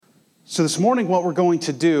So this morning what we're going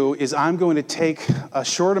to do is I'm going to take a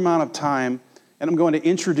short amount of time and I'm going to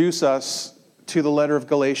introduce us to the letter of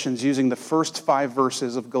Galatians using the first 5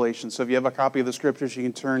 verses of Galatians. So if you have a copy of the scriptures, you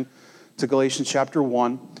can turn to Galatians chapter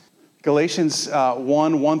 1. Galatians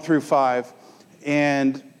 1 through 5.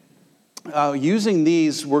 And using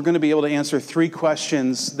these, we're going to be able to answer 3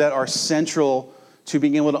 questions that are central to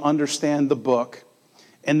being able to understand the book.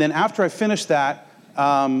 And then after I finish that,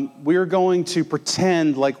 we're going to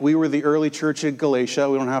pretend like we were the early church at Galatia.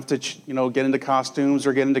 We don't have to, get into costumes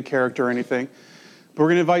or get into character or anything. But we're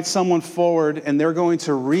going to invite someone forward, and they're going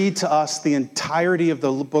to read to us the entirety of the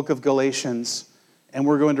book of Galatians, and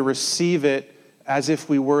we're going to receive it as if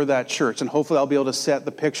we were that church. And hopefully I'll be able to set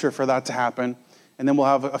the picture for that to happen. And then we'll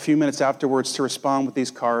have a few minutes afterwards to respond with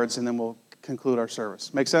these cards, and then we'll conclude our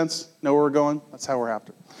service. Make sense? Know where we're going? That's how we're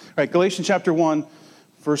after. All right, Galatians chapter 1.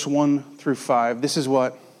 Verse 1 through 5, this is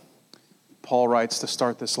what Paul writes to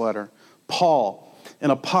start this letter. Paul,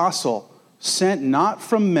 an apostle, sent not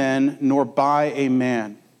from men nor by a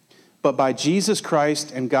man, but by Jesus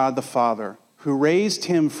Christ and God the Father, who raised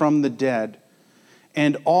him from the dead,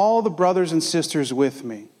 and all the brothers and sisters with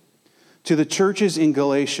me, to the churches in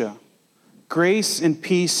Galatia, grace and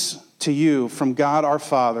peace to you from God our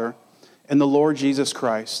Father and the Lord Jesus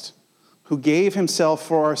Christ, who gave himself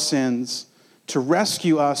for our sins to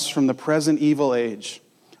rescue us from the present evil age,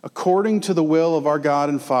 according to the will of our God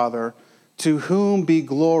and Father, to whom be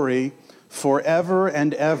glory forever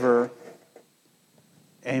and ever.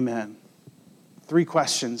 Amen. 3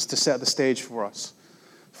 questions to set the stage for us.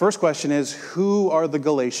 First question is, who are the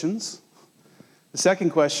Galatians? The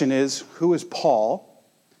second question is, who is Paul?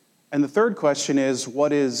 And the third question is,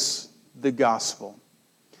 what is the gospel?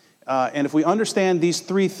 And if we understand these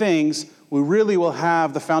 3 things, we really will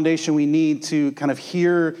have the foundation we need to kind of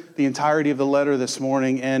hear the entirety of the letter this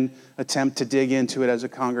morning and attempt to dig into it as a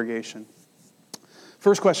congregation.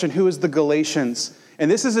 First question, who is the Galatians? And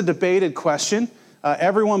this is a debated question.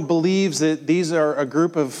 Everyone believes that these are a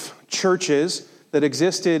group of churches that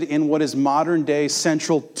existed in what is modern-day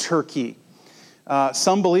central Turkey.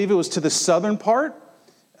 Some believe it was to the southern part,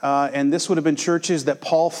 and this would have been churches that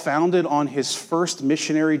Paul founded on his first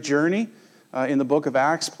missionary journey. In the book of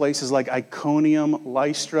Acts, places like Iconium,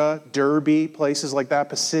 Lystra, Derbe, places like that,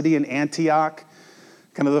 Pisidian, Antioch,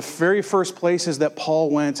 kind of the very first places that Paul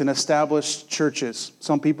went and established churches.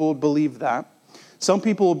 Some people would believe that. Some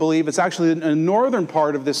people would believe it's actually in a northern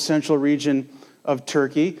part of this central region of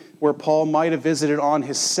Turkey where Paul might have visited on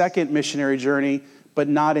his second missionary journey, but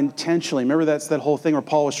not intentionally. Remember that's that whole thing where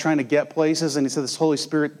Paul was trying to get places and he said this Holy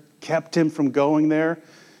Spirit kept him from going there.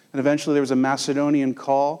 And eventually there was a Macedonian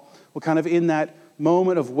call. Well, kind of in that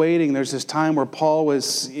moment of waiting, there's this time where Paul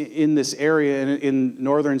was in this area in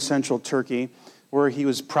northern central Turkey where he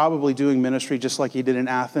was probably doing ministry just like he did in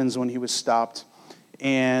Athens when he was stopped.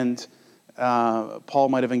 And Paul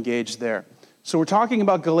might have engaged there. So we're talking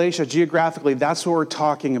about Galatia geographically. That's what we're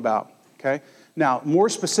talking about. Okay. Now, more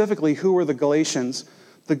specifically, who were the Galatians?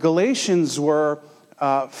 The Galatians were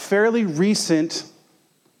fairly recent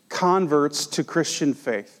converts to Christian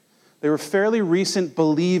faith. They were fairly recent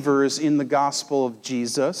believers in the gospel of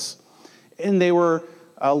Jesus, and they were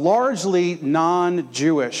largely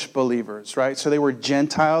non-Jewish believers, right? So they were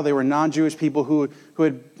Gentile, they were non-Jewish people who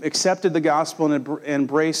had accepted the gospel and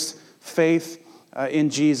embraced faith in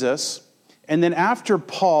Jesus. And then after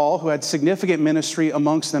Paul, who had significant ministry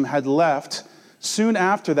amongst them, had left, soon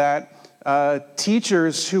after that,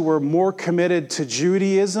 teachers who were more committed to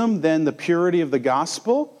Judaism than the purity of the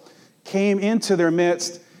gospel came into their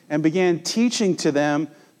midst and began teaching to them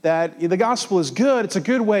that the gospel is good, it's a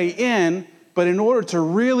good way in, but in order to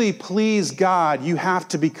really please God, you have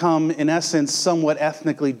to become, in essence, somewhat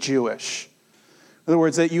ethnically Jewish. In other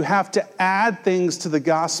words, that you have to add things to the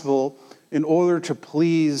gospel in order to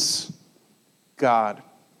please God.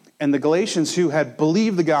 And the Galatians who had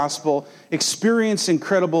believed the gospel, experienced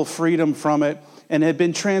incredible freedom from it, and had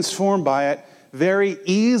been transformed by it, very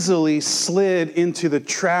easily slid into the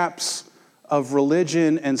traps of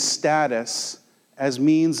religion and status as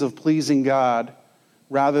means of pleasing God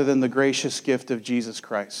rather than the gracious gift of Jesus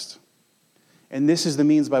Christ. And this is the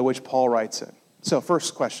means by which Paul writes it. So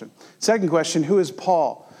first question. Second question, who is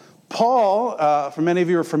Paul? Paul, for many of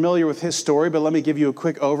you are familiar with his story, but let me give you a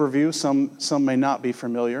quick overview. Some may not be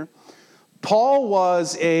familiar. Paul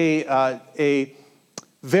was a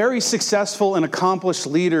very successful and accomplished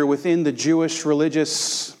leader within the Jewish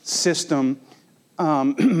religious system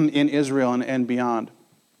in Israel and beyond.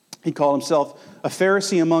 He called himself a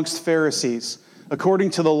Pharisee amongst Pharisees.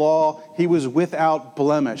 According to the law, he was without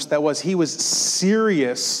blemish. That was, he was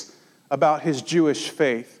serious about his Jewish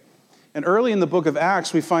faith. And early in the book of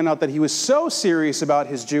Acts, we find out that he was so serious about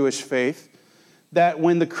his Jewish faith that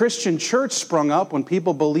when the Christian church sprung up, when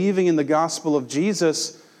people believing in the gospel of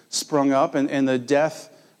Jesus sprung up and the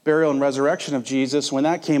death, burial, and resurrection of Jesus, when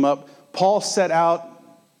that came up, Paul set out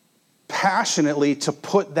passionately to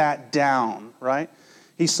put that down, right?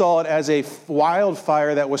 He saw it as a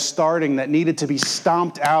wildfire that was starting that needed to be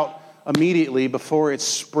stomped out immediately before it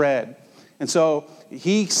spread. And so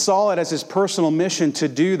he saw it as his personal mission to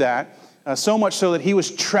do that, so much so that he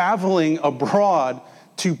was traveling abroad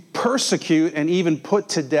to persecute and even put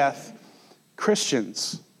to death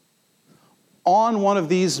Christians. On one of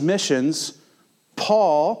these missions,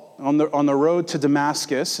 Paul, on the road to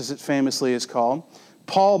Damascus, as it famously is called,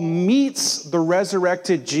 Paul meets the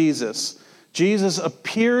resurrected Jesus. Jesus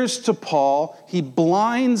appears to Paul. He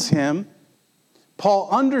blinds him. Paul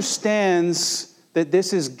understands that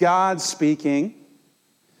this is God speaking.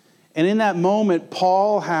 And in that moment,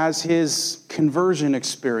 Paul has his conversion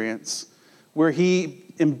experience where he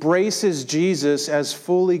embraces Jesus as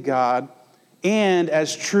fully God and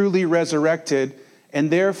as truly resurrected,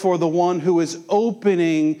 and therefore the one who is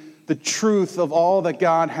opening the truth of all that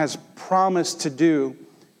God has promised to do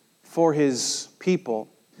for his people.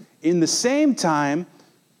 In the same time,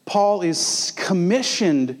 Paul is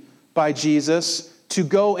commissioned by Jesus to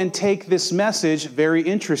go and take this message, very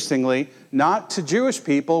interestingly, not to Jewish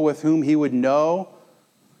people with whom he would know,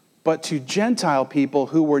 but to Gentile people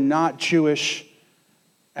who were not Jewish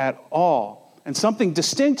at all. And something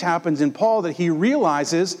distinct happens in Paul that he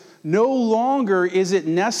realizes no longer is it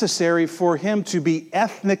necessary for him to be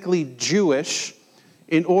ethnically Jewish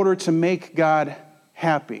in order to make God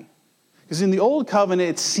happy. Because in the Old Covenant,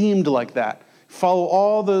 it seemed like that. Follow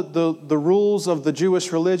all the rules of the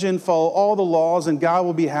Jewish religion, follow all the laws, and God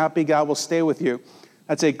will be happy, God will stay with you.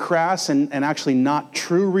 That's a crass and actually not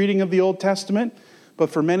true reading of the Old Testament. But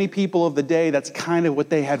for many people of the day, that's kind of what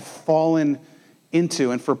they had fallen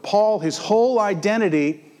into. And for Paul, his whole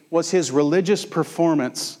identity was his religious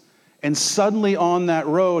performance. And suddenly on that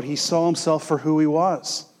road, he saw himself for who he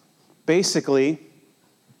was. Basically,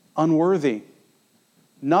 unworthy.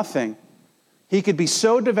 Nothing. He could be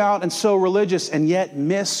so devout and so religious and yet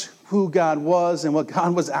miss who God was and what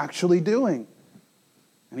God was actually doing.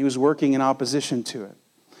 And he was working in opposition to it.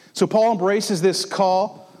 So Paul embraces this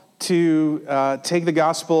call to take the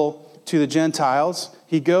gospel to the Gentiles.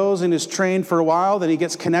 He goes and is trained for a while. Then he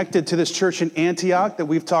gets connected to this church in Antioch that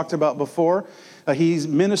we've talked about before. He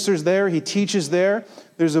ministers there. He teaches there.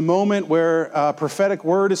 There's a moment where a prophetic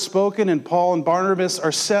word is spoken, and Paul and Barnabas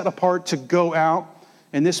are set apart to go out.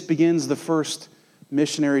 And this begins the first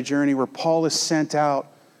missionary journey where Paul is sent out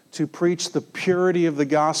to preach the purity of the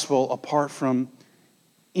gospel apart from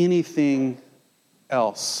anything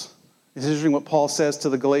else. It's interesting what Paul says to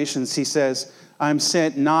the Galatians. He says, I'm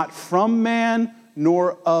sent not from man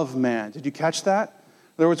nor of man. Did you catch that?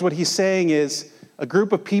 In other words, what he's saying is a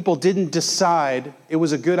group of people didn't decide it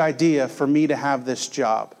was a good idea for me to have this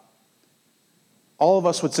job. All of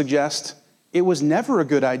us would suggest it was never a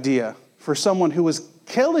good idea for someone who was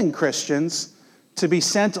killing Christians to be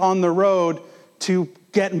sent on the road to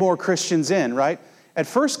get more Christians in, right? At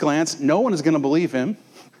first glance, no one is going to believe him.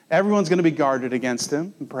 Everyone's going to be guarded against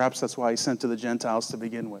him. And perhaps that's why he's sent to the Gentiles to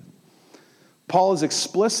begin with. Paul is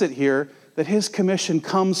explicit here that his commission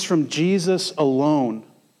comes from Jesus alone,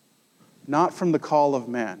 not from the call of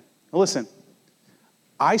man. Now listen,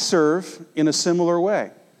 I serve in a similar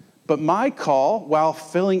way. But my call, while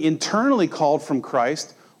feeling internally called from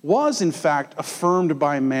Christ, was in fact affirmed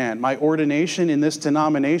by man. My ordination in this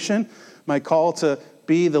denomination, my call to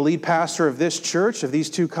be the lead pastor of this church, of these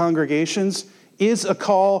two congregations, is a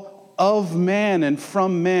call of man and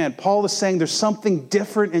from man. Paul is saying there's something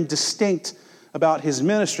different and distinct about his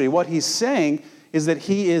ministry. What he's saying is that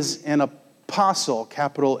he is an apostle,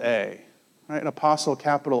 capital A. Right? An apostle,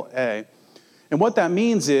 capital A. And what that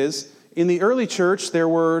means is, in the early church, there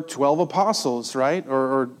were 12 apostles, right?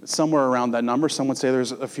 Or somewhere around that number. Some would say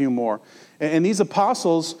there's a few more. And these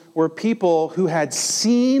apostles were people who had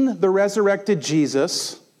seen the resurrected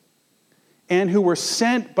Jesus and who were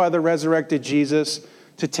sent by the resurrected Jesus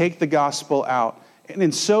to take the gospel out. And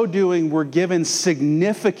in so doing, were given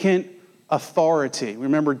significant authority.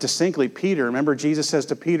 Remember distinctly Peter. Remember Jesus says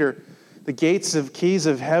to Peter, the keys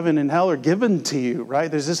of heaven and hell are given to you,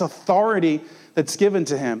 right? There's this authority that's given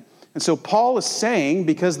to him. And so Paul is saying,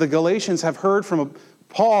 because the Galatians have heard from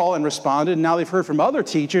Paul and responded, and now they've heard from other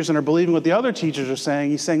teachers and are believing what the other teachers are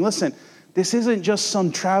saying, he's saying, listen, this isn't just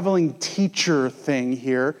some traveling teacher thing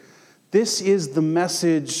here. This is the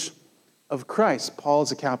message of Christ. Paul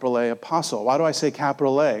is a capital A apostle. Why do I say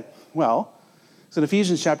capital A? Well, So in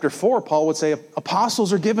Ephesians chapter 4, Paul would say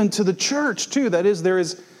apostles are given to the church too. That is, there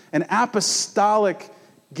is an apostolic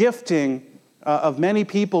gifting of many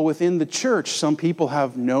people within the church. Some people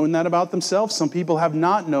have known that about themselves. Some people have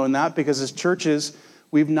not known that because as churches,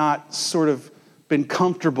 we've not sort of been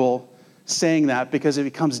comfortable saying that because it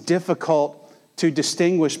becomes difficult to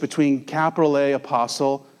distinguish between capital A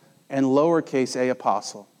apostle and lowercase a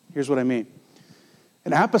apostle. Here's what I mean.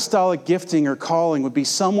 An apostolic gifting or calling would be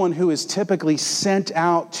someone who is typically sent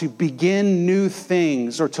out to begin new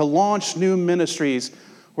things or to launch new ministries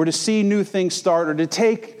or to see new things start or to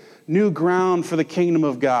take new ground for the kingdom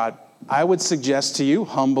of God. I would suggest to you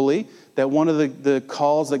humbly that one of the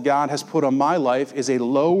calls that God has put on my life is a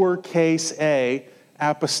lowercase a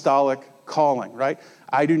apostolic calling, right?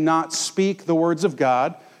 I do not speak the words of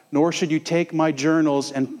God, nor should you take my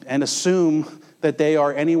journals and assume that they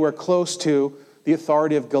are anywhere close to the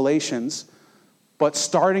authority of Galatians. But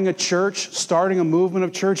starting a church, starting a movement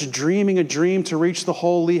of church, dreaming a dream to reach the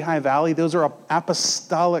whole Lehigh Valley, those are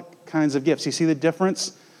apostolic kinds of gifts. You see the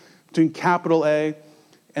difference between capital A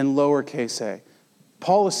and lowercase a?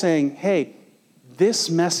 Paul is saying, hey, this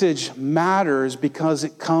message matters because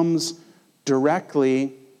it comes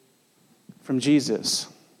directly from Jesus.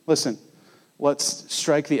 Listen, let's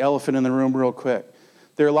strike the elephant in the room real quick.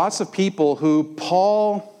 There are lots of people who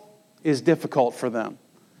Paul is difficult for them.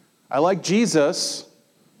 I like Jesus,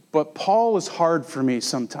 but Paul is hard for me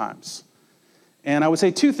sometimes. And I would say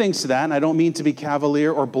two things to that, and I don't mean to be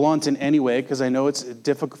cavalier or blunt in any way, because I know it's a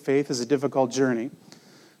difficult, faith is a difficult journey.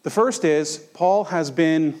 The first is, Paul has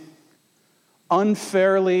been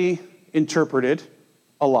unfairly interpreted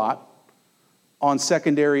a lot on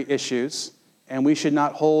secondary issues, and we should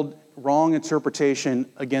not hold wrong interpretation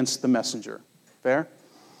against the messenger. Fair?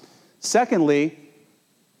 Secondly,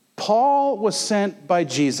 Paul was sent by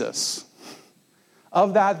Jesus.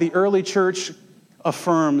 Of that, the early church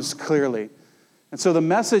affirms clearly. And so the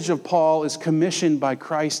message of Paul is commissioned by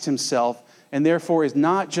Christ himself, and therefore is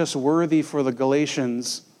not just worthy for the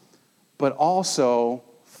Galatians, but also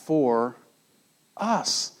for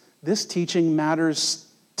us. This teaching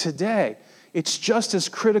matters today. It's just as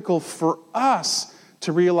critical for us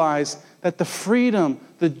to realize that the freedom,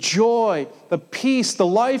 the joy, the peace, the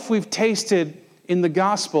life we've tasted in the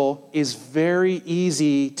gospel is very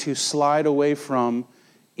easy to slide away from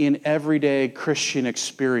in everyday Christian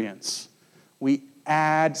experience. We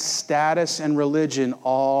add status and religion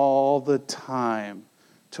all the time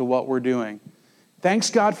to what we're doing. Thanks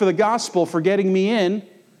God for the gospel for getting me in,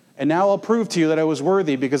 and now I'll prove to you that I was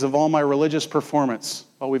worthy because of all my religious performance.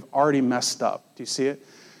 Well, we've already messed up. Do you see it?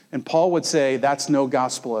 And Paul would say that's no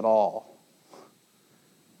gospel at all.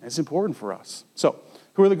 It's important for us. So,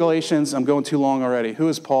 who are the Galatians? I'm going too long already. Who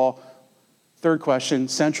is Paul? Third question,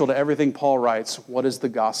 central to everything Paul writes, what is the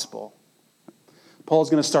gospel? Paul's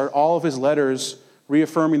going to start all of his letters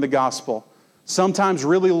reaffirming the gospel. Sometimes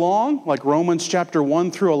really long, like Romans chapter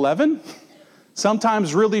 1 through 11.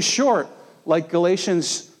 Sometimes really short, like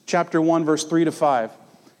Galatians chapter 1, verse 3 to 5.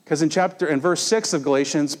 Because in verse 6 of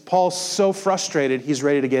Galatians, Paul's so frustrated, he's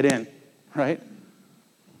ready to get in, right?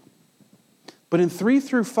 But in 3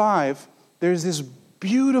 through 5, there's this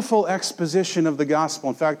beautiful exposition of the gospel.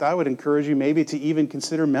 In fact, I would encourage you maybe to even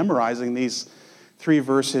consider memorizing these 3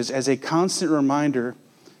 verses as a constant reminder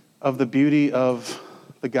of the beauty of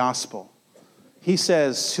the gospel. He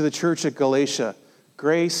says to the church at Galatia,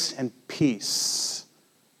 grace and peace.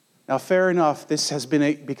 Now, fair enough, this has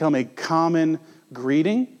become a common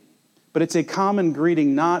greeting, but it's a common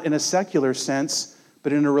greeting not in a secular sense,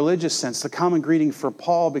 but in a religious sense. The common greeting for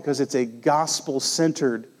Paul because it's a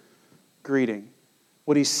gospel-centered greeting.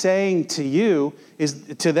 What he's saying to you, is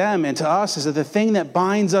to them and to us, is that the thing that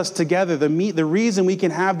binds us together, the reason we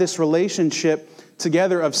can have this relationship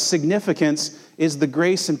together of significance is the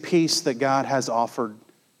grace and peace that God has offered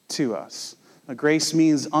to us. Now, grace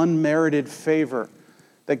means unmerited favor,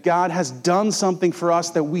 that God has done something for us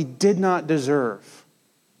that we did not deserve.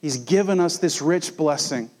 He's given us this rich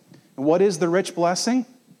blessing. And what is the rich blessing?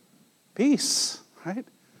 Peace, right?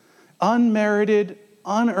 Unmerited,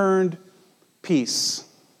 unearned peace.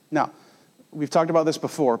 Now, we've talked about this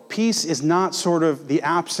before. Peace is not sort of the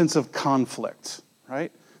absence of conflict,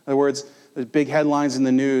 right? In other words, there's big headlines in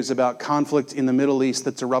the news about conflict in the Middle East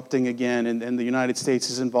that's erupting again and the United States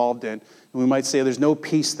is involved in. And we might say there's no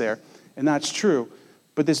peace there, and that's true.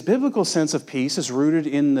 But this biblical sense of peace is rooted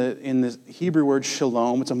in the Hebrew word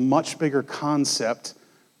shalom. It's a much bigger concept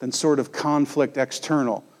than sort of conflict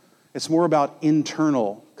external. It's more about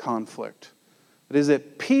internal conflict. It is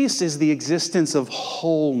that peace is the existence of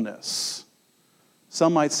wholeness.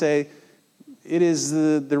 Some might say It is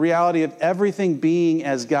the reality of everything being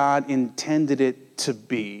as God intended it to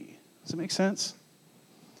be. Does it make sense?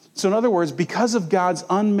 So in other words, because of God's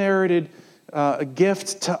unmerited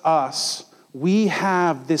gift to us, we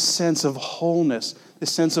have this sense of wholeness,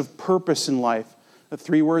 this sense of purpose in life. The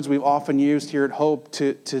three words we've often used here at Hope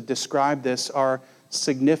to describe this are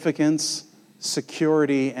significance,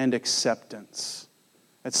 security, and acceptance.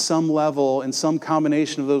 At some level, in some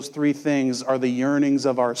combination of those three things, are the yearnings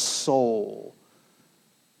of our soul.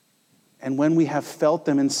 And when we have felt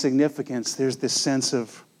them in significance, there's this sense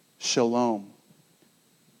of shalom,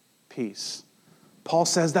 peace. Paul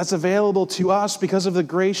says that's available to us because of the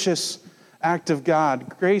gracious act of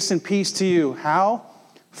God. Grace and peace to you. How?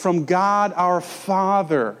 From God our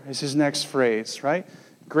Father is his next phrase, right?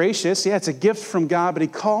 Gracious, yeah, it's a gift from God, but he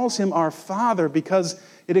calls him our Father because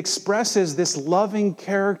it expresses this loving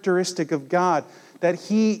characteristic of God, that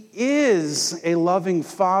he is a loving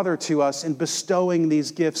Father to us in bestowing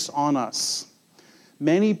these gifts on us.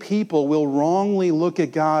 Many people will wrongly look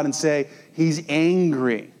at God and say, he's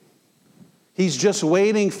angry. He's just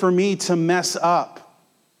waiting for me to mess up.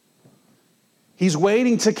 He's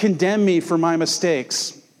waiting to condemn me for my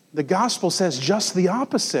mistakes. The gospel says just the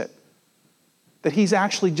opposite, that he's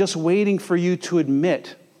actually just waiting for you to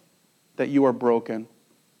admit that you are broken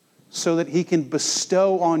so that he can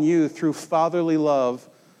bestow on you through fatherly love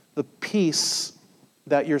the peace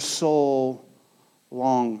that your soul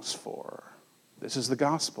longs for. This is the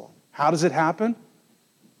gospel. How does it happen?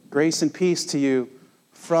 Grace and peace to you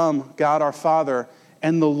from God our Father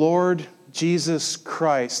and the Lord Jesus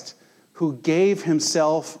Christ, who gave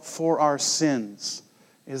himself for our sins,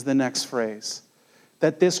 is the next phrase.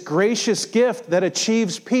 That this gracious gift that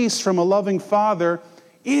achieves peace from a loving Father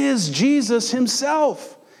is Jesus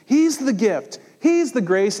himself. He's the gift, he's the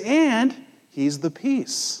grace, and he's the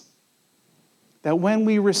peace. That when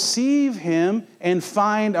we receive him and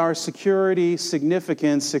find our security,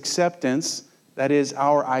 significance, acceptance, that is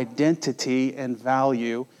our identity and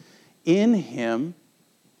value in him,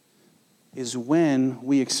 is when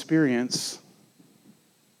we experience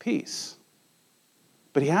peace.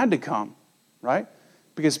 But he had to come, right?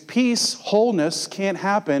 Because peace, wholeness can't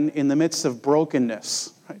happen in the midst of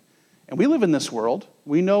brokenness, right? And we live in this world.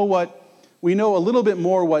 We know a little bit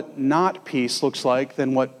more what not peace looks like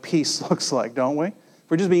than what peace looks like, don't we? If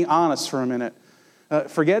we're just being honest for a minute.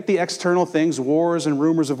 Forget the external things, wars and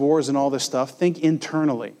rumors of wars and all this stuff. Think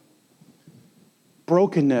internally.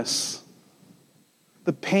 Brokenness,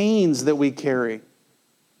 the pains that we carry,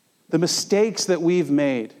 the mistakes that we've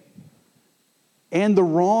made, and the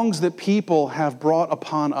wrongs that people have brought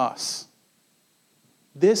upon us.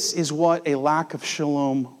 This is what a lack of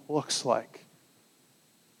shalom looks like.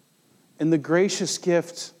 And the gracious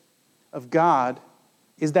gift of God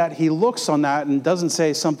is that he looks on that and doesn't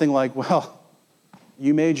say something like, well,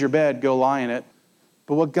 you made your bed, go lie in it.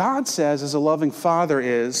 But what God says as a loving Father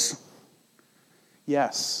is,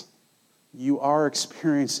 yes, you are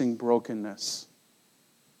experiencing brokenness,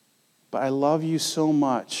 but I love you so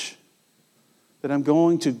much that I'm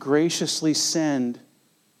going to graciously send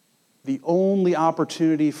the only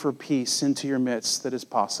opportunity for peace into your midst that is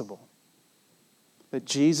possible. That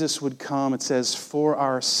Jesus would come, it says, for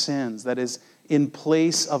our sins, that is, in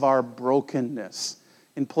place of our brokenness,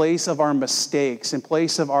 in place of our mistakes, in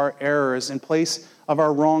place of our errors, in place of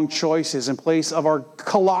our wrong choices, in place of our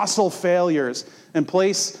colossal failures, in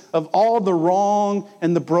place of all the wrong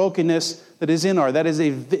and the brokenness that is in that is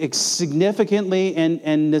a significantly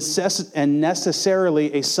and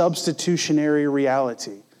necessarily a substitutionary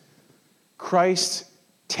reality. Christ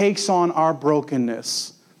takes on our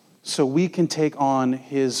brokenness so we can take on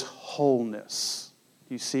his wholeness.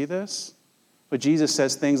 Do you see this? But Jesus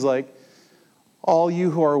says things like, all you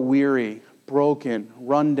who are weary, broken,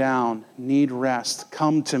 run down, need rest,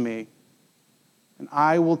 come to me, and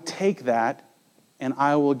I will take that and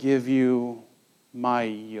I will give you my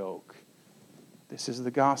yoke. This is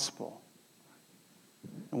the gospel.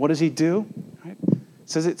 And what does he do? Right? It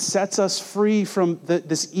says it sets us free from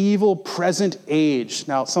this evil present age.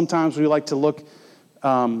 Now, sometimes we like to look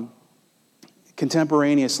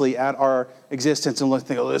contemporaneously at our existence and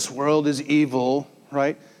think, oh, this world is evil,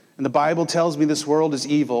 right? And the Bible tells me this world is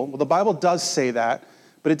evil. Well, the Bible does say that,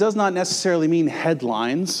 but it does not necessarily mean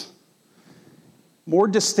headlines. More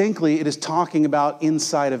distinctly, it is talking about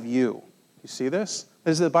inside of you. You see this?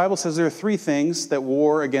 As the Bible says, there are three things that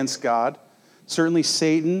war against God. Certainly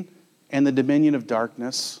Satan and the dominion of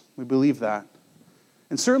darkness. We believe that.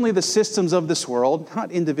 And certainly the systems of this world,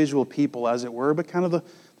 not individual people as it were, but kind of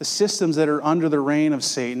the systems that are under the reign of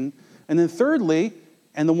Satan. And then thirdly,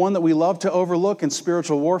 and the one that we love to overlook in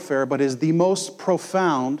spiritual warfare, but is the most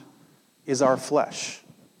profound, is our flesh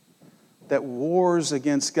that wars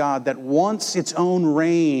against God, that wants its own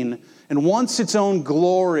reign and wants its own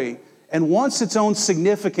glory and wants its own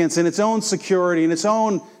significance and its own security and its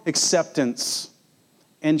own acceptance,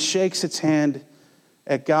 and shakes its hand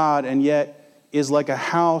at God, and yet is like a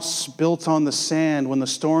house built on the sand. When the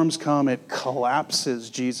storms come, it collapses,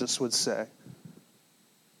 Jesus would say.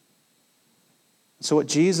 So what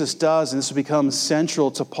Jesus does, and this becomes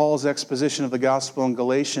central to Paul's exposition of the gospel in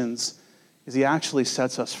Galatians, is he actually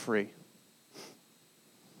sets us free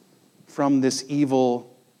from this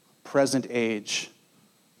evil present age,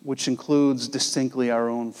 which includes distinctly our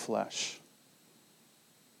own flesh.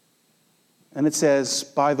 And it says,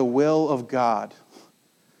 by the will of God.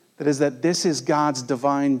 That is, that this is God's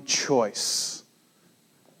divine choice.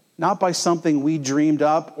 Not by something we dreamed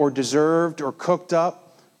up or deserved or cooked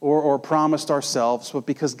up or promised ourselves, but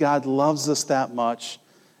because God loves us that much.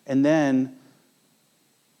 And then,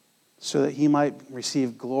 so that he might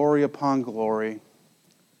receive glory upon glory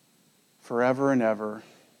forever and ever.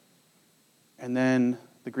 And then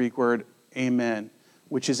the Greek word amen,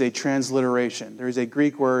 which is a transliteration. There is a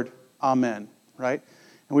Greek word amen, right?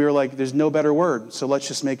 And we were like, there's no better word, so let's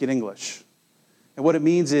just make it English. And what it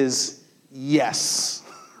means is yes,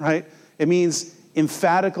 right? It means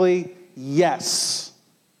emphatically yes,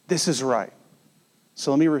 this is right.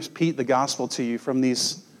 So let me repeat the gospel to you from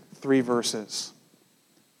these 3 verses.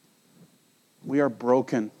 We are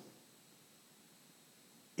broken,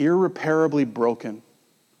 irreparably broken.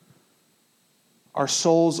 Our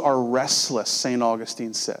souls are restless, St.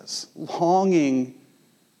 Augustine says, longing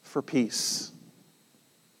for peace.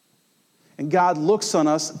 And God looks on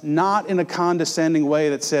us not in a condescending way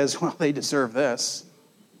that says, well, they deserve this,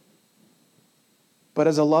 but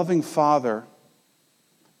as a loving Father,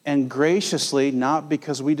 and graciously, not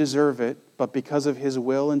because we deserve it, but because of his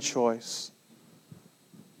will and choice,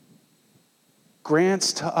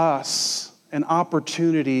 grants to us an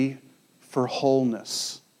opportunity for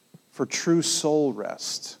wholeness, for true soul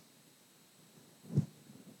rest,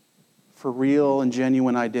 for real and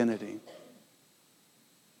genuine identity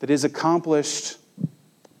that is accomplished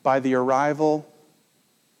by the arrival,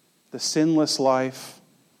 the sinless life,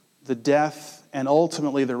 the death, and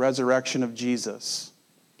ultimately the resurrection of Jesus.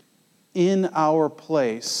 In our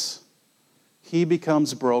place, he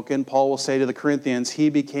becomes broken. Paul will say to the Corinthians, he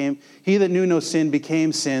that knew no sin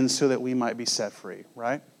became sin so that we might be set free,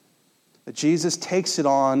 right? That Jesus takes it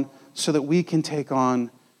on so that we can take on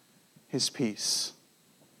his peace.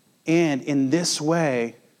 And in this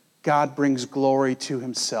way, God brings glory to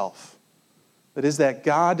himself. That is, that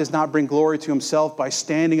God does not bring glory to himself by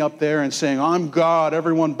standing up there and saying, I'm God,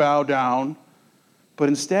 everyone bow down. But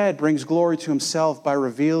instead brings glory to himself by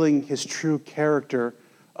revealing his true character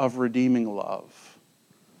of redeeming love.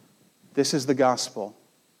 This is the gospel.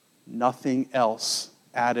 Nothing else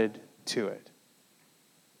added to it.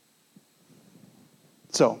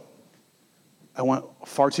 So, I went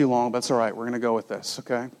far too long, but that's all right. We're going to go with this,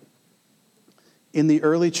 okay? In the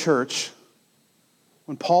early church,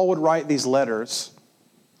 when Paul would write these letters,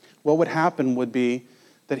 what would happen would be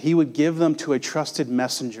that he would give them to a trusted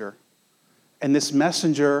messenger. And this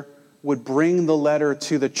messenger would bring the letter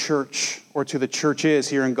to the church, or to the churches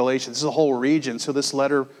here in Galatia. This is a whole region, so this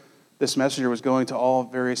messenger was going to all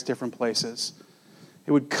various different places.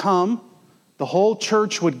 It would come, the whole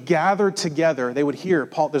church would gather together. They would hear,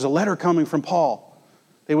 Paul, there's a letter coming from Paul.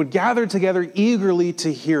 They would gather together eagerly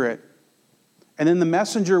to hear it. And then the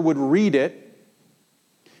messenger would read it.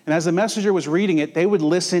 And as the messenger was reading it, they would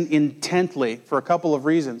listen intently for a couple of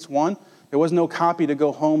reasons. One, there was no copy to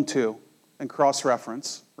go home to and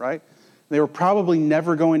cross-reference, right? They were probably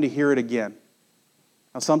never going to hear it again.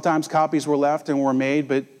 Now, sometimes copies were left and were made,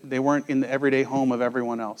 but they weren't in the everyday home of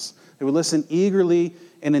everyone else. They would listen eagerly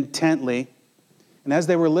and intently. And as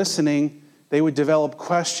they were listening, they would develop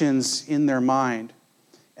questions in their mind.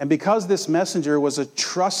 And because this messenger was a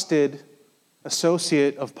trusted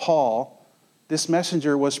associate of Paul, this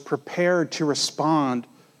messenger was prepared to respond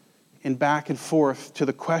in back and forth to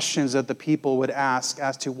the questions that the people would ask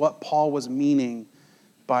as to what Paul was meaning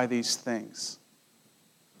by these things.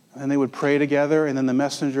 And then they would pray together, and then the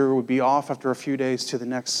messenger would be off after a few days to the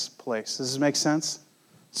next place. Does this make sense?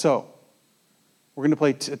 So, we're going to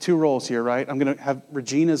play 2 roles here, right? I'm going to have,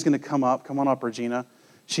 Regina's going to come up. Come on up, Regina.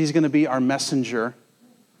 She's going to be our messenger,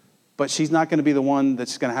 but she's not going to be the one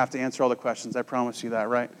that's going to have to answer all the questions. I promise you that,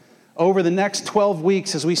 right? Over the next 12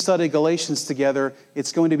 weeks as we study Galatians together,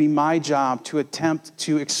 it's going to be my job to attempt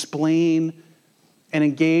to explain and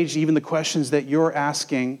engage even the questions that you're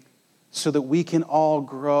asking so that we can all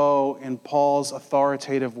grow in Paul's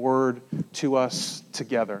authoritative word to us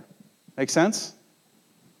together. Make sense?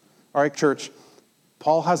 All right, church,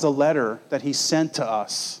 Paul has a letter that he sent to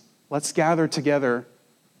us. Let's gather together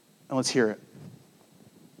and let's hear it.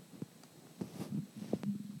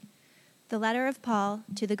 The letter of Paul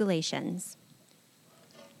to the Galatians.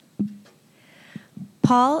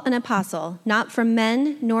 Paul, an apostle, not from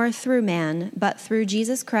men nor through man, but through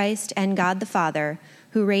Jesus Christ and God the Father,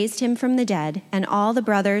 who raised him from the dead, and all the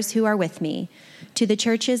brothers who are with me, to the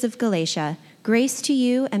churches of Galatia, grace to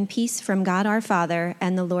you and peace from God our Father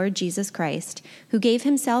and the Lord Jesus Christ, who gave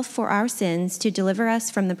himself for our sins to deliver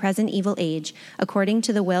us from the present evil age, according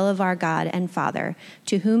to the will of our God and Father,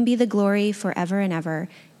 to whom be the glory forever and ever.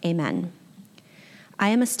 Amen. I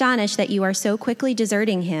am astonished that you are so quickly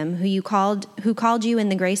deserting him who called you in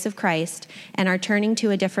the grace of Christ and are turning to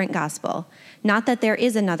a different gospel. Not that there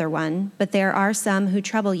is another one, but there are some who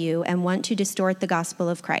trouble you and want to distort the gospel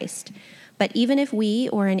of Christ. But even if we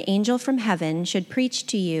or an angel from heaven should preach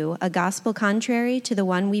to you a gospel contrary to the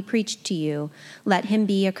one we preached to you, let him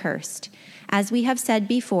be accursed. As we have said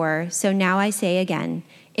before, so now I say again,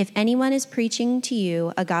 if anyone is preaching to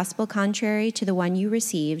you a gospel contrary to the one you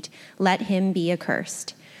received, let him be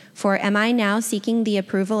accursed. For am I now seeking the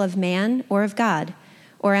approval of man or of God?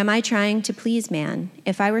 Or am I trying to please man?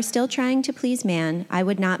 If I were still trying to please man, I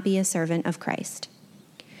would not be a servant of Christ.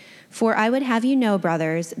 For I would have you know,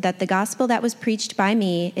 brothers, that the gospel that was preached by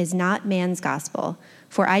me is not man's gospel.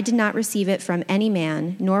 For I did not receive it from any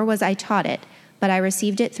man, nor was I taught it, but I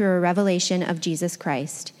received it through a revelation of Jesus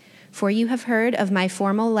Christ. For you have heard of my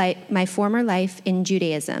former life in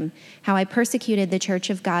Judaism, how I persecuted the church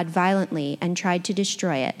of God violently and tried to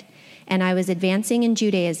destroy it. And I was advancing in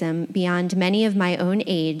Judaism beyond many of my own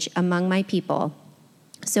age among my people.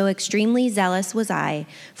 So extremely zealous was I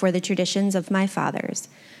for the traditions of my fathers.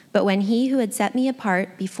 But when he who had set me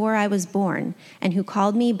apart before I was born, and who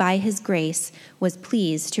called me by his grace, was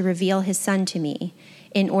pleased to reveal his Son to me,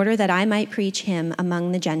 in order that I might preach him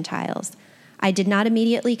among the Gentiles, I did not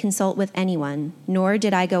immediately consult with anyone, nor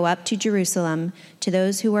did I go up to Jerusalem to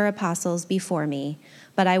those who were apostles before me,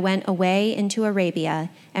 but I went away into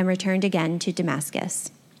Arabia and returned again to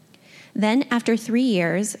Damascus. Then, after 3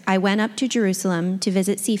 years, I went up to Jerusalem to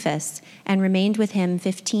visit Cephas and remained with him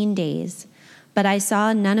 15 days. But I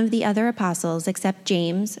saw none of the other apostles except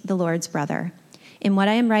James, the Lord's brother. In what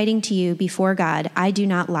I am writing to you before God, I do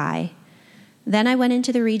not lie. Then I went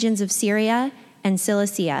into the regions of Syria and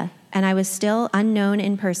Cilicia, and I was still unknown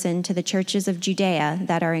in person to the churches of Judea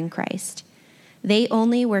that are in Christ. They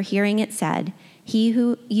only were hearing it said, he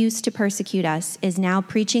who used to persecute us is now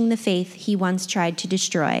preaching the faith he once tried to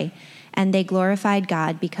destroy, and they glorified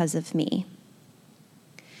God because of me.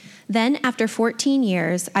 Then, after 14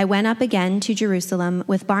 years, I went up again to Jerusalem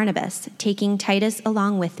with Barnabas, taking Titus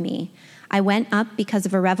along with me. I went up because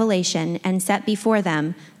of a revelation and set before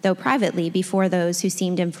them, though privately before those who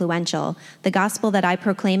seemed influential, the gospel that I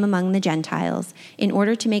proclaim among the Gentiles, in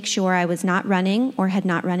order to make sure I was not running or had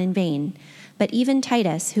not run in vain. But even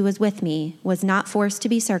Titus, who was with me, was not forced to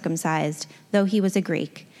be circumcised, though he was a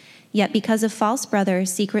Greek. Yet because of false brothers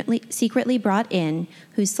secretly brought in,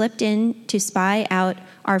 who slipped in to spy out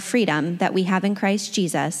our freedom that we have in Christ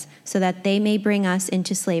Jesus, so that they may bring us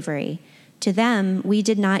into slavery. To them we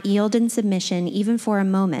did not yield in submission even for a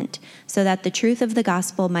moment, so that the truth of the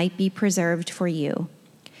gospel might be preserved for you.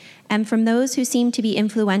 And from those who seem to be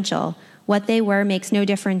influential, what they were makes no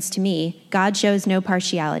difference to me. God shows no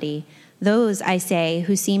partiality. Those, I say,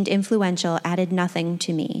 who seemed influential added nothing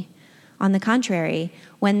to me. On the contrary,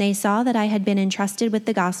 when they saw that I had been entrusted with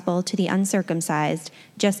the gospel to the uncircumcised,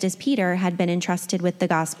 just as Peter had been entrusted with the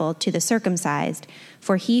gospel to the circumcised,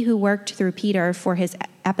 for he who worked through Peter for his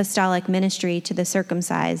apostolic ministry to the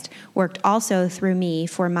circumcised worked also through me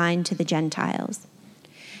for mine to the Gentiles.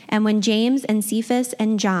 And when James and Cephas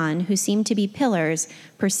and John, who seemed to be pillars,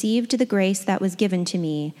 perceived the grace that was given to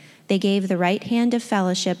me, they gave the right hand of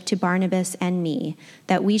fellowship to Barnabas and me,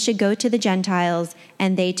 that we should go to the Gentiles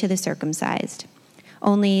and they to the circumcised.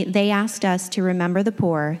 Only they asked us to remember the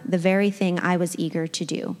poor, the very thing I was eager to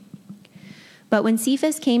do. But when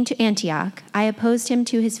Cephas came to Antioch, I opposed him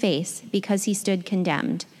to his face, because he stood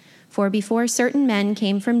condemned. For before certain men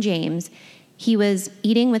came from James, he was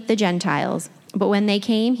eating with the Gentiles. But when they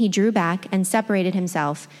came, he drew back and separated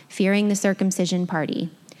himself, fearing the circumcision party.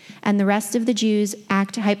 And the rest of the Jews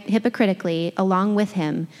act hypocritically along with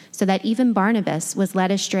him, so that even Barnabas was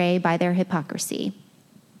led astray by their hypocrisy.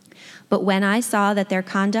 But when I saw that their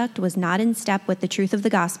conduct was not in step with the truth of the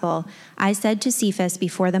gospel, I said to Cephas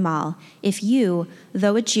before them all, if you,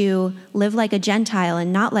 though a Jew, live like a Gentile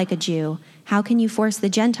and not like a Jew, how can you force the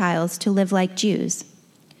Gentiles to live like Jews?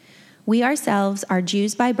 We ourselves are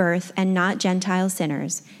Jews by birth and not Gentile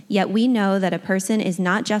sinners, yet we know that a person is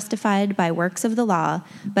not justified by works of the law,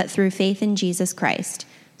 but through faith in Jesus Christ.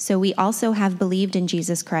 So we also have believed in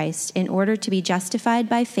Jesus Christ in order to be justified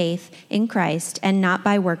by faith in Christ and not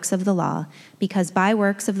by works of the law, because by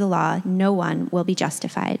works of the law no one will be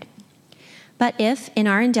justified. But if, in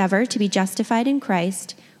our endeavor to be justified in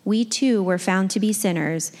Christ, we too were found to be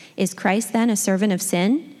sinners, is Christ then a servant of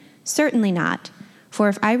sin? Certainly not. For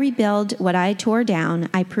if I rebuild what I tore down,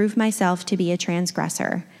 I prove myself to be a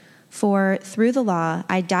transgressor. For through the law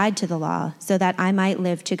I died to the law, so that I might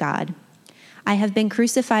live to God. I have been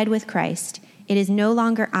crucified with Christ. It is no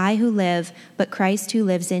longer I who live, but Christ who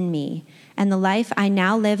lives in me. And the life I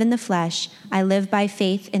now live in the flesh, I live by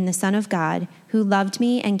faith in the Son of God, who loved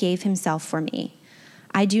me and gave himself for me.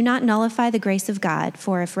 I do not nullify the grace of God,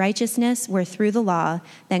 for if righteousness were through the law,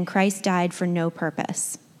 then Christ died for no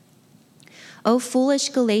purpose. O foolish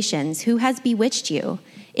Galatians, who has bewitched you?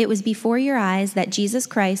 It was before your eyes that Jesus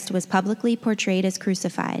Christ was publicly portrayed as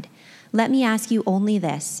crucified. Let me ask you only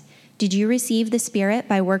this. Did you receive the Spirit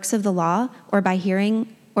by works of the law, or by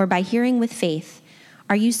hearing with faith?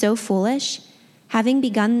 Are you so foolish? Having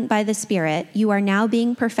begun by the Spirit, you are now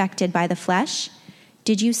being perfected by the flesh?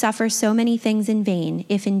 Did you suffer so many things in vain,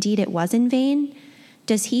 if indeed it was in vain?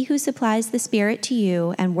 Does he who supplies the Spirit to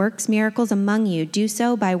you and works miracles among you do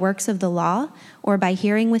so by works of the law, or by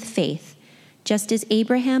hearing with faith? Just as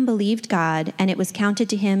Abraham believed God, and it was counted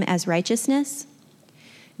to him as righteousness?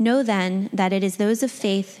 Know then that it is those of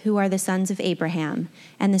faith who are the sons of Abraham,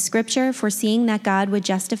 and the Scripture, foreseeing that God would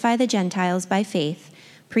justify the Gentiles by faith,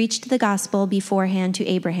 preached the gospel beforehand to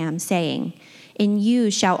Abraham, saying, "In you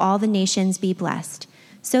shall all the nations be blessed."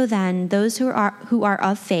 So then, those who are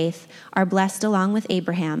of faith are blessed along with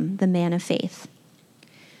Abraham, the man of faith.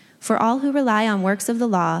 For all who rely on works of the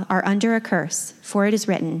law are under a curse, for it is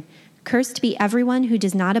written, "Cursed be everyone who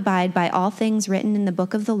does not abide by all things written in the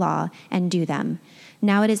book of the law and do them."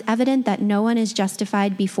 Now it is evident that no one is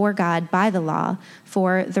justified before God by the law,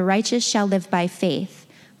 for the righteous shall live by faith.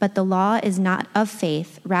 But the law is not of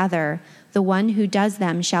faith, rather, the one who does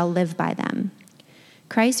them shall live by them.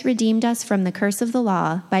 Christ redeemed us from the curse of the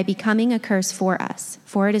law by becoming a curse for us,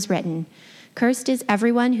 for it is written, "Cursed is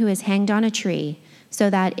everyone who is hanged on a tree," so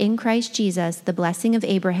that in Christ Jesus the blessing of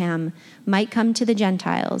Abraham might come to the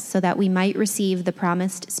Gentiles, so that we might receive the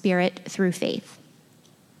promised Spirit through faith.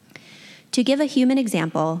 To give a human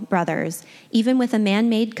example, brothers, even with a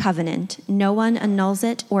man-made covenant, no one annuls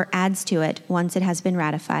it or adds to it once it has been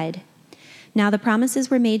ratified. Now the promises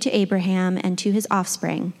were made to Abraham and to his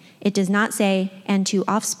offspring. It does not say, "and to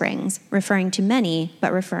offsprings," referring to many,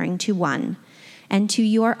 but referring to one, "and to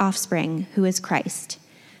your offspring, who is Christ."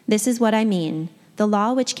 This is what I mean. The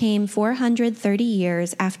law which came 430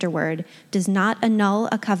 years afterward does not annul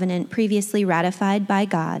a covenant previously ratified by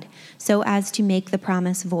God, so as to make the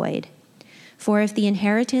promise void. For if the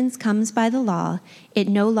inheritance comes by the law, it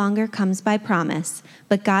no longer comes by promise,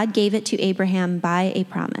 but God gave it to Abraham by a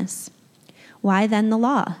promise. Why then the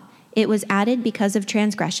law? It was added because of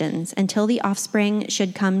transgressions, until the offspring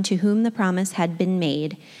should come to whom the promise had been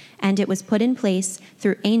made, and it was put in place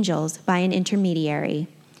through angels by an intermediary.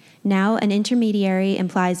 Now an intermediary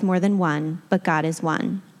implies more than one, but God is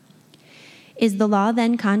one. Is the law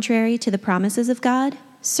then contrary to the promises of God?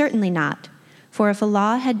 Certainly not. For if a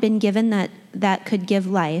law had been given that could give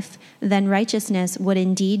life, then righteousness would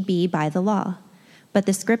indeed be by the law. But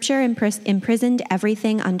the Scripture imprisoned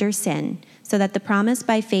everything under sin, so that the promise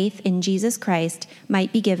by faith in Jesus Christ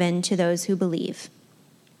might be given to those who believe.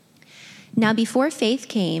 Now before faith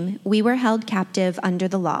came, we were held captive under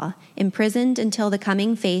the law, imprisoned until the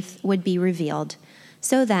coming faith would be revealed.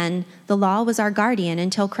 So then, the law was our guardian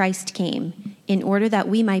until Christ came, in order that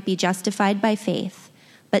we might be justified by faith.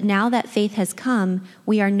 But now that faith has come,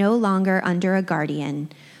 we are no longer under a guardian.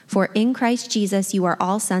 For in Christ Jesus you are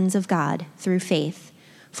all sons of God, through faith.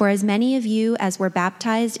 For as many of you as were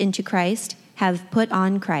baptized into Christ have put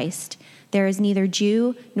on Christ. There is neither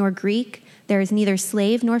Jew nor Greek, there is neither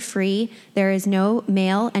slave nor free, there is no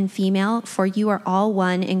male and female, for you are all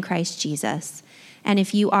one in Christ Jesus. And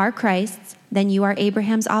if you are Christ's, then you are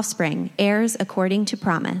Abraham's offspring, heirs according to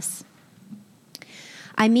promise.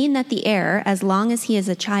 I mean that the heir, as long as he is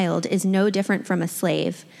a child, is no different from a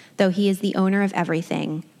slave, though he is the owner of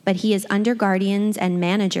everything. But he is under guardians and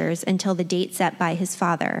managers until the date set by his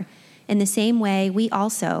father. In the same way, we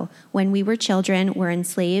also, when we were children, were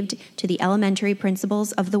enslaved to the elementary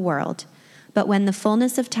principles of the world. But when the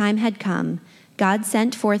fullness of time had come, God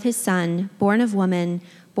sent forth his Son, born of woman,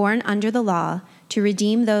 born under the law, to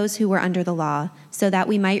redeem those who were under the law, so that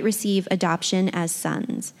we might receive adoption as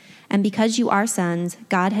sons. And because you are sons,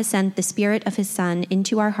 God has sent the Spirit of his Son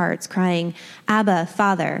into our hearts, crying, Abba,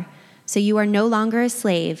 Father. So you are no longer a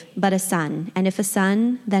slave, but a son, and if a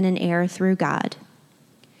son, then an heir through God.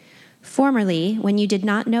 Formerly, when you did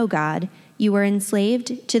not know God, you were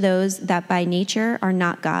enslaved to those that by nature are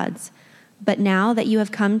not God's. But now that you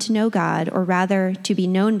have come to know God, or rather to be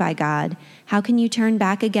known by God, how can you turn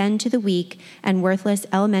back again to the weak and worthless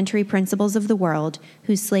elementary principles of the world,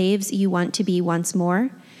 whose slaves you want to be once more?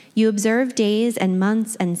 You observe days and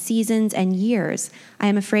months and seasons and years. I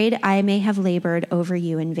am afraid I may have labored over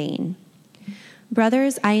you in vain.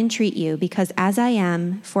 Brothers, I entreat you, because as I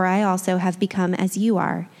am, for I also have become as you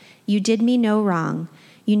are, you did me no wrong.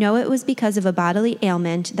 You know it was because of a bodily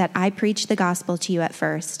ailment that I preached the gospel to you at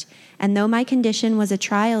first. And though my condition was a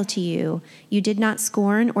trial to you, you did not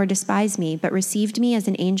scorn or despise me, but received me as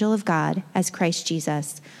an angel of God, as Christ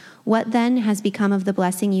Jesus. What then has become of the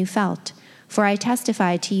blessing you felt? For I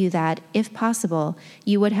testify to you that, if possible,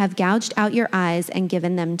 you would have gouged out your eyes and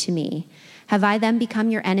given them to me. Have I then become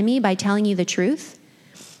your enemy by telling you the truth?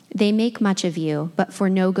 They make much of you, but for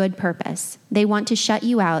no good purpose. They want to shut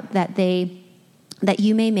you out that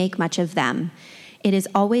you may make much of them. It is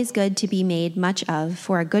always good to be made much of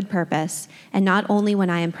for a good purpose, and not only when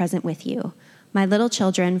I am present with you. My little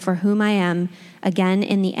children, for whom I am again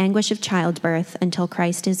in the anguish of childbirth until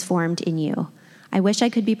Christ is formed in you. I wish I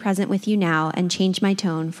could be present with you now and change my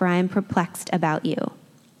tone, for I am perplexed about you.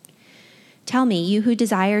 Tell me, you who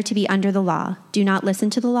desire to be under the law, do not listen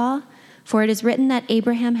to the law? For it is written that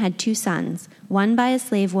Abraham had 2 sons, one by a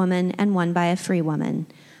slave woman and one by a free woman.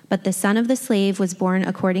 But the son of the slave was born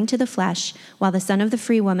according to the flesh, while the son of the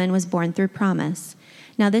free woman was born through promise.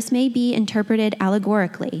 Now this may be interpreted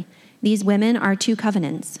allegorically. These women are 2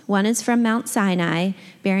 covenants. One is from Mount Sinai,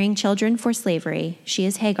 bearing children for slavery. She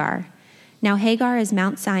is Hagar. Now Hagar is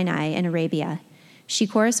Mount Sinai in Arabia. She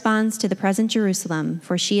corresponds to the present Jerusalem,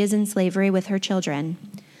 for she is in slavery with her children.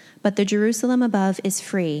 But the Jerusalem above is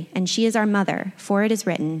free, and she is our mother, for it is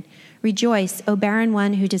written, Rejoice, O barren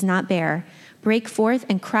one who does not bear. Break forth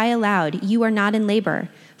and cry aloud, you are not in labor,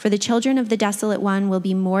 for the children of the desolate one will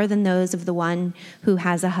be more than those of the one who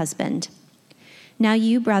has a husband. Now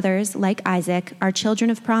you, brothers, like Isaac, are children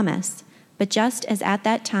of promise. But just as at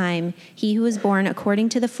that time he who was born according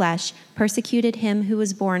to the flesh persecuted him who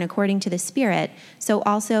was born according to the Spirit, so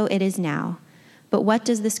also it is now. But what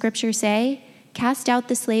does the Scripture say? Cast out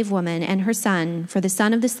the slave woman and her son, for the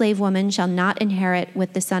son of the slave woman shall not inherit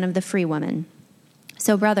with the son of the free woman.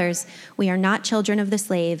 So, brothers, we are not children of the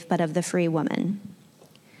slave, but of the free woman.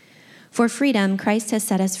 For freedom, Christ has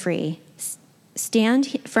set us free.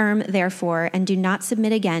 Stand firm, therefore, and do not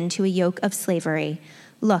submit again to a yoke of slavery.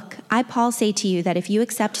 Look, I, Paul, say to you that if you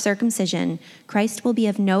accept circumcision, Christ will be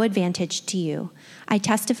of no advantage to you. I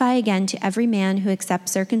testify again to every man who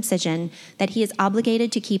accepts circumcision that he is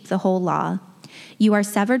obligated to keep the whole law. You are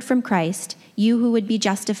severed from Christ, you who would be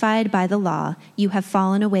justified by the law, you have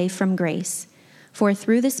fallen away from grace. For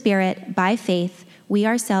through the Spirit, by faith, we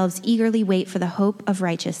ourselves eagerly wait for the hope of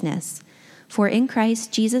righteousness. For in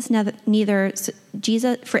Christ Jesus neither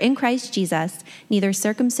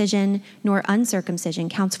circumcision nor uncircumcision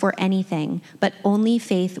counts for anything, but only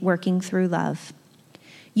faith working through love.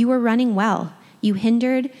 You were running well. Who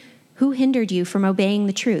hindered you from obeying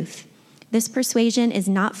the truth? This persuasion is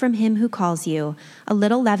not from him who calls you. A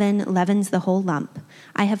little leaven leavens the whole lump.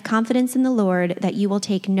 I have confidence in the Lord that you will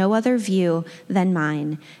take no other view than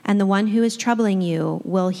mine, and the one who is troubling you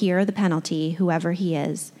will hear the penalty, whoever he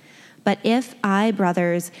is. But if I,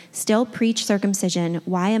 brothers, still preach circumcision,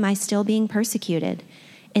 why am I still being persecuted?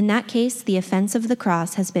 In that case, the offense of the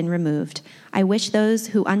cross has been removed. I wish those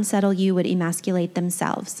who unsettle you would emasculate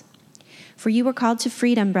themselves. For you were called to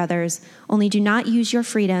freedom, brothers, only do not use your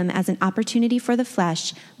freedom as an opportunity for the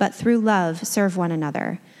flesh, but through love serve one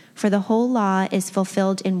another. For the whole law is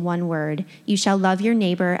fulfilled in one word, you shall love your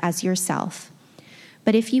neighbor as yourself.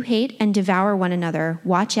 But if you hate and devour one another,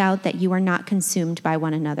 watch out that you are not consumed by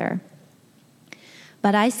one another.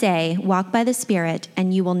 But I say, walk by the Spirit,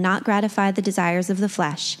 and you will not gratify the desires of the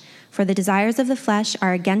flesh. For the desires of the flesh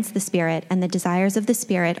are against the Spirit, and the desires of the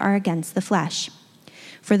Spirit are against the flesh.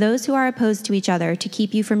 For those who are opposed to each other to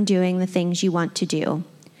keep you from doing the things you want to do.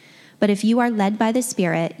 But if you are led by the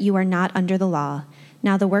Spirit, you are not under the law.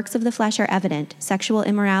 Now the works of the flesh are evident: sexual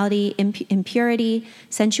immorality, impurity,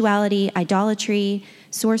 sensuality, idolatry,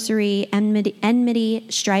 sorcery, enmity,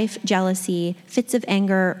 strife, jealousy, fits of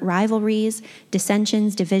anger, rivalries,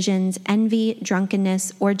 dissensions, divisions, envy,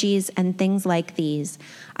 drunkenness, orgies, and things like these.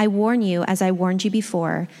 I warn you, as I warned you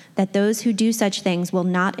before, that those who do such things will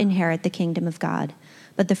not inherit the kingdom of God.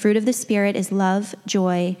 But the fruit of the Spirit is love,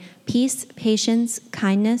 joy, peace, patience,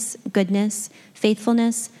 kindness, goodness,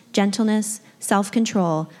 faithfulness, gentleness,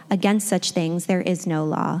 self-control. Against such things there is no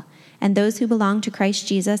law. And those who belong to Christ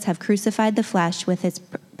Jesus have crucified the flesh with its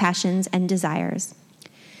passions and desires.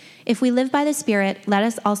 If we live by the Spirit, let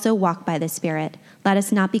us also walk by the Spirit. Let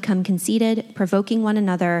us not become conceited, provoking one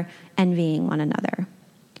another, envying one another.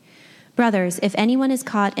 Brothers, if anyone is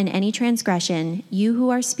caught in any transgression, you who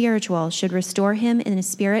are spiritual should restore him in a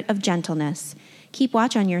spirit of gentleness. Keep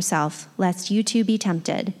watch on yourself, lest you too be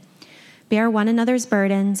tempted. Bear one another's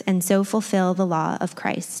burdens, and so fulfill the law of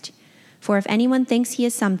Christ. For if anyone thinks he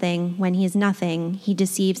is something when he is nothing, he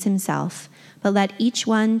deceives himself. But let each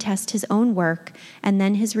one test his own work, and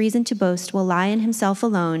then his reason to boast will lie in himself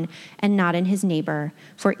alone and not in his neighbor,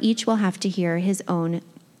 for each will have to bear his own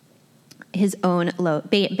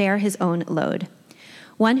load.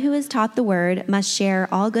 One who is taught the word must share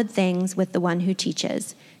all good things with the one who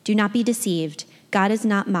teaches. Do not be deceived. God is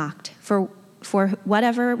not mocked. For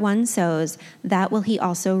whatever one sows, that will he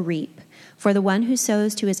also reap. For the one who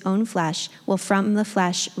sows to his own flesh will from the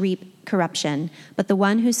flesh reap corruption, but the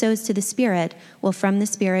one who sows to the Spirit will from the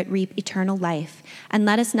Spirit reap eternal life. And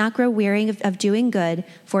let us not grow weary of doing good,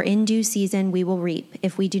 for in due season we will reap,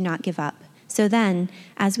 if we do not give up. So then,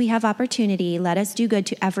 as we have opportunity, let us do good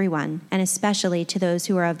to everyone, and especially to those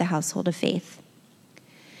who are of the household of faith.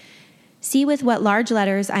 See with what large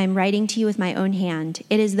letters I am writing to you with my own hand.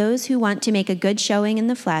 It is those who want to make a good showing in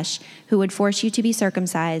the flesh who would force you to be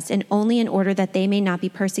circumcised, and only in order that they may not be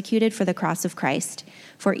persecuted for the cross of Christ.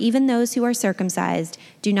 For even those who are circumcised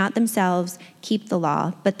do not themselves keep the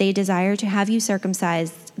law, but they desire to have you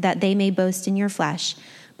circumcised, that they may boast in your flesh.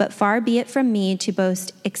 But far be it from me to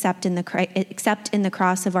boast except in the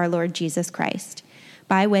cross of our Lord Jesus Christ,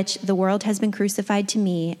 by which the world has been crucified to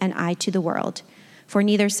me, and I to the world. For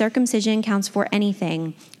neither circumcision counts for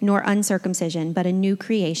anything, nor uncircumcision, but a new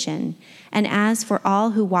creation. And as for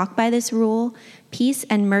all who walk by this rule, peace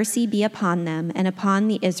and mercy be upon them and upon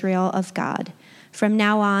the Israel of God. From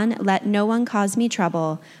now on, let no one cause me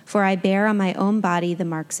trouble, for I bear on my own body the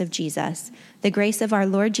marks of Jesus. The grace of our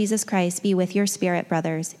Lord Jesus Christ be with your spirit,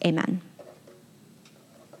 brothers. Amen.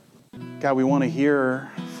 God, we want to hear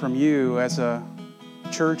from you as a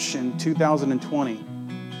church in 2020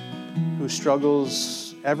 who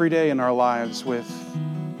struggles every day in our lives with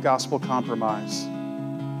gospel compromise.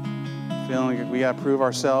 Feeling like we got to prove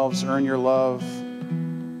ourselves, earn your love,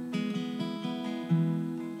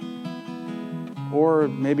 or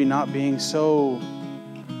maybe not being so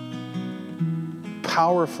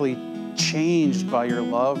powerfully changed by your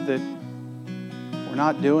love that we're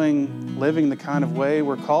not living the kind of way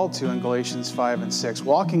we're called to in Galatians 5 and 6,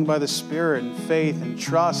 walking by the Spirit in faith and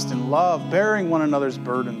trust and love, bearing one another's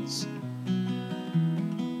burdens,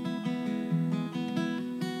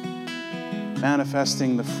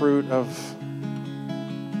 manifesting the fruit of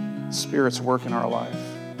the Spirit's work in our life.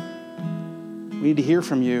 We need to hear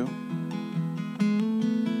from you.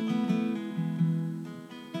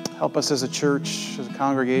 Help us as a church, as a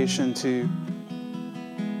congregation, to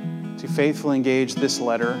faithfully engage this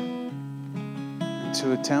letter and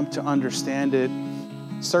to attempt to understand it,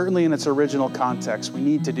 certainly in its original context. We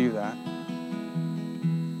need to do that.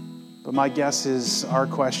 But my guess is our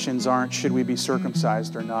questions aren't, should we be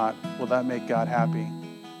circumcised or not? Will that make God happy?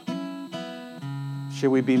 Should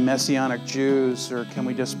we be Messianic Jews, or can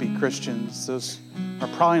we just be Christians? Those are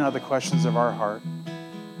probably not the questions of our heart.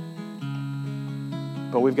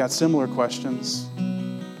 But we've got similar questions.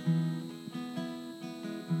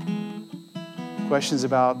 Questions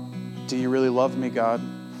about, do you really love me, God?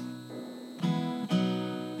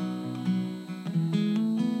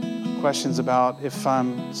 Questions about, if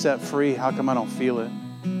I'm set free, how come I don't feel it?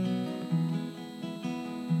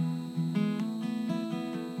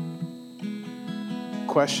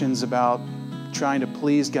 Questions about trying to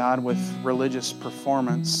please God with religious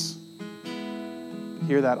performance.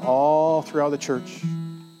 Hear that all throughout the church.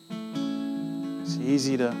 It's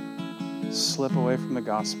easy to slip away from the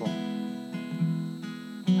gospel.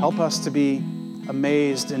 Help us to be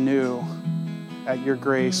amazed anew at your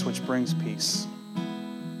grace, which brings peace.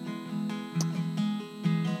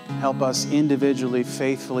 Help us individually,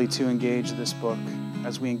 faithfully to engage this book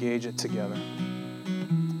as we engage it together.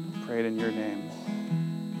 Pray it in your name.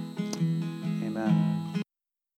 Amen.